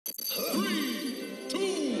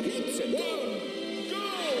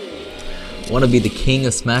Want to be the king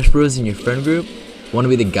of Smash Bros in your friend group? Want to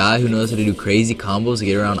be the guy who knows how to do crazy combos to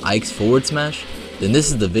get around Ike's forward smash? Then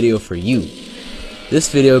this is the video for you.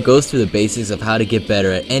 This video goes through the basics of how to get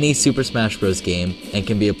better at any Super Smash Bros game and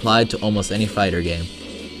can be applied to almost any fighter game.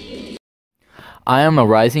 I am a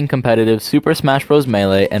rising competitive Super Smash Bros.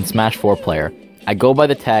 Melee and Smash 4 player. I go by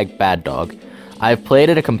the tag Bad Dog. I have played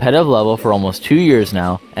at a competitive level for almost 2 years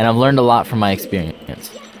now, and I've learned a lot from my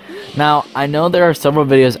experience. Now, I know there are several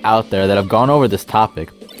videos out there that have gone over this topic,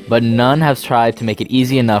 but none have tried to make it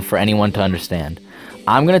easy enough for anyone to understand.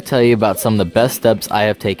 I'm going to tell you about some of the best steps I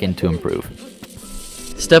have taken to improve.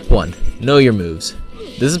 Step 1. Know your moves.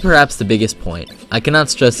 This is perhaps the biggest point. I cannot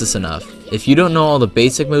stress this enough. If you don't know all the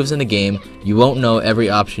basic moves in the game, you won't know every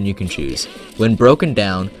option you can choose. When broken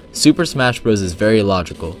down, Super Smash Bros. Is very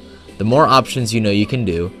logical. The more options you know you can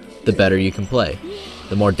do, the better you can play.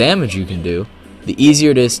 The more damage you can do, the easier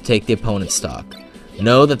it is to take the opponent's stock.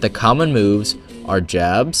 Know that the common moves are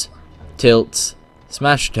jabs, tilts,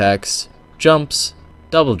 smash attacks, jumps,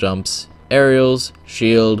 double jumps, aerials,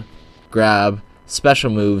 shield, grab, special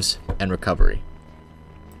moves, and recovery.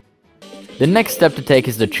 The next step to take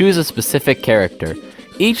is to choose a specific character.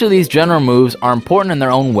 Each of these general moves are important in their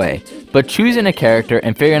own way, but choosing a character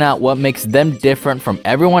and figuring out what makes them different from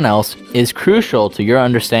everyone else is crucial to your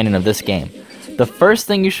understanding of this game. The first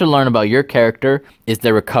thing you should learn about your character is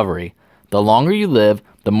their recovery. The longer you live,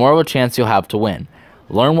 the more of a chance you'll have to win.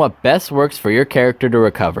 Learn what best works for your character to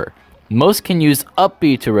recover. Most can use up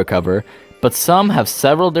B to recover, but some have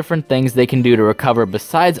several different things they can do to recover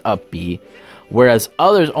besides up B, whereas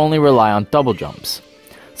others only rely on double jumps.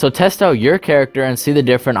 So test out your character and see the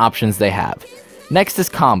different options they have. Next is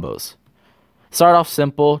combos. Start off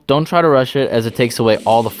simple, don't try to rush it as it takes away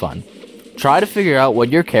all the fun. Try to figure out what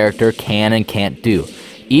your character can and can't do.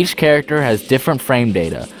 Each character has different frame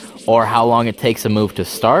data, or how long it takes a move to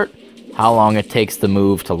start, how long it takes the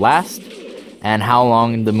move to last, and how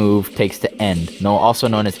long the move takes to end, also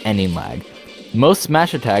known as ending lag. Most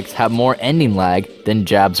smash attacks have more ending lag than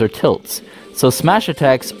jabs or tilts, so smash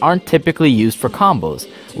attacks aren't typically used for combos,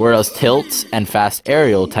 whereas tilts and fast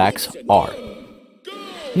aerial attacks are.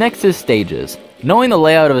 Next is stages. Knowing the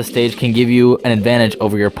layout of a stage can give you an advantage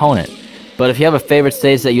over your opponent. But if you have a favorite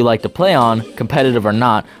stage that you like to play on, competitive or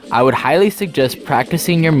not, I would highly suggest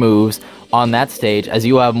practicing your moves on that stage as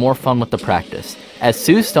you will have more fun with the practice. As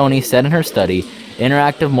Sue Stoney said in her study,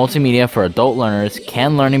 interactive multimedia for adult learners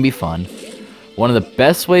can learning be fun. One of the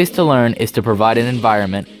best ways to learn is to provide an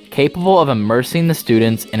environment capable of immersing the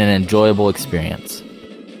students in an enjoyable experience.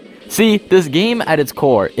 See, this game at its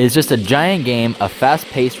core is just a giant game of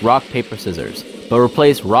fast-paced rock, paper, scissors, but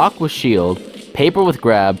replace rock with shield, paper with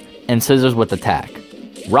grab, and scissors with attack.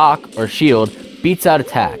 Rock, or shield, beats out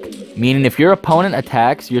attack, meaning if your opponent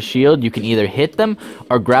attacks your shield, you can either hit them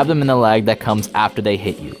or grab them in the lag that comes after they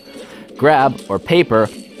hit you. Grab, or paper,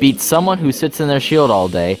 beats someone who sits in their shield all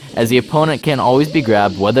day, as the opponent can always be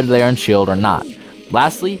grabbed whether they are in shield or not.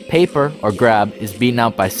 Lastly, paper, or grab, is beaten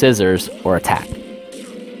out by scissors, or attack.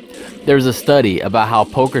 There's a study about how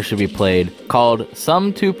poker should be played called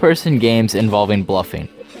Some Two-Person Games Involving Bluffing.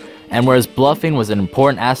 And whereas bluffing was an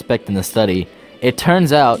important aspect in the study, it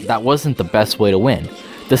turns out that wasn't the best way to win.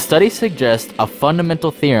 The study suggests a fundamental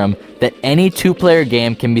theorem that any two-player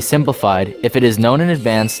game can be simplified if it is known in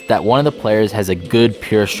advance that one of the players has a good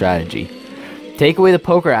pure strategy. Take away the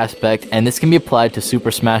poker aspect and this can be applied to Super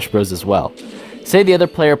Smash Bros. As well. Say the other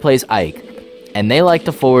player plays Ike, and they like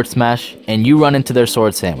to forward smash and you run into their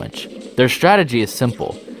sword sandwich. Their strategy is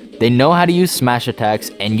simple. They know how to use smash attacks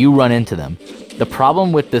and you run into them. The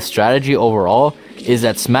problem with this strategy overall is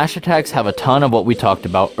that smash attacks have a ton of what we talked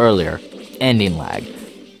about earlier, ending lag.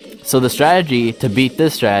 So the strategy to beat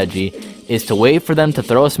this strategy is to wait for them to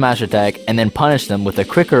throw a smash attack and then punish them with a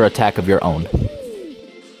quicker attack of your own.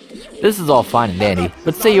 This is all fine and dandy,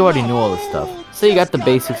 but say you already knew all this stuff. Say you got the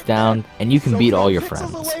basics down and you can beat all your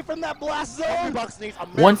friends.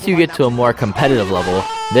 Once you get to a more competitive level,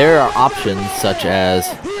 there are options such as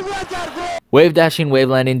wave dashing, wave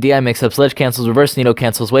landing, DI mix-up, sledge cancels, reverse needle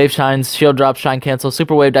cancels, wave shines, shield drop, shine cancel,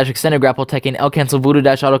 super wave dash, extended grapple, Tekken, L cancel, voodoo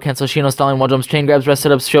dash, auto cancel, Shino stalling, wall jumps, chain grabs, rest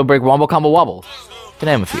setups, shield break, wombo combo wobble. To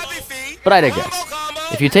name a few. But I digress.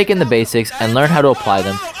 If you take in the basics and learn how to apply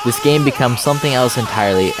them, this game becomes something else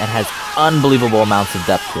entirely and has unbelievable amounts of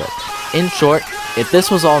depth to it. In short, if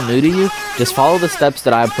this was all new to you, just follow the steps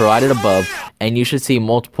that I have provided above and you should see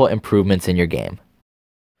multiple improvements in your game.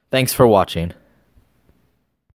 Thanks for watching.